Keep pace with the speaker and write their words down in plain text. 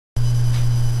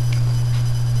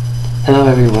Hello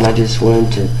everyone, I just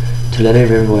wanted to let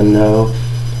everyone know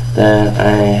that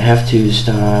I have to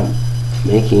stop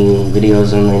making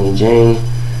videos on Laney Jane.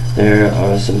 There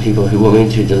are some people who want me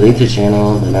to delete the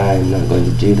channel, but I'm not going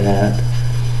to do that.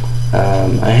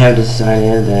 I have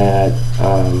decided that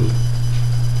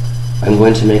I'm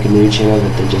going to make a new channel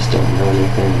that they just don't know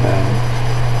anything about.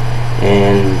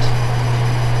 And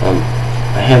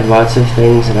I have lots of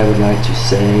things that I would like to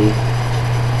say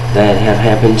that have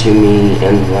happened to me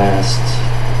in the last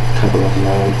couple of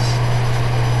months.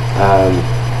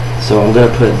 So I'm going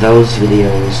to put those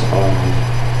videos on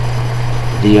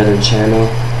the other channel.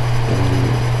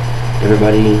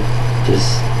 Everybody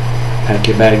just pack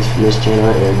your bags from this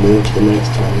channel and move to the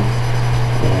next one,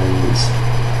 and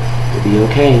it'll be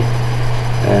okay.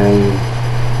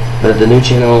 But the new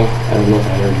channel, I don't know if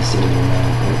I already said it or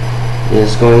not, but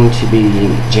it's going to be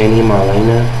Janie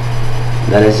Marlena.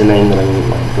 That is the name that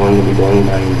I'm going to be going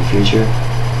by in the future.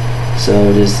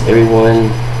 So just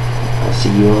everyone, I'll see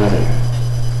you all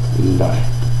later. Bye.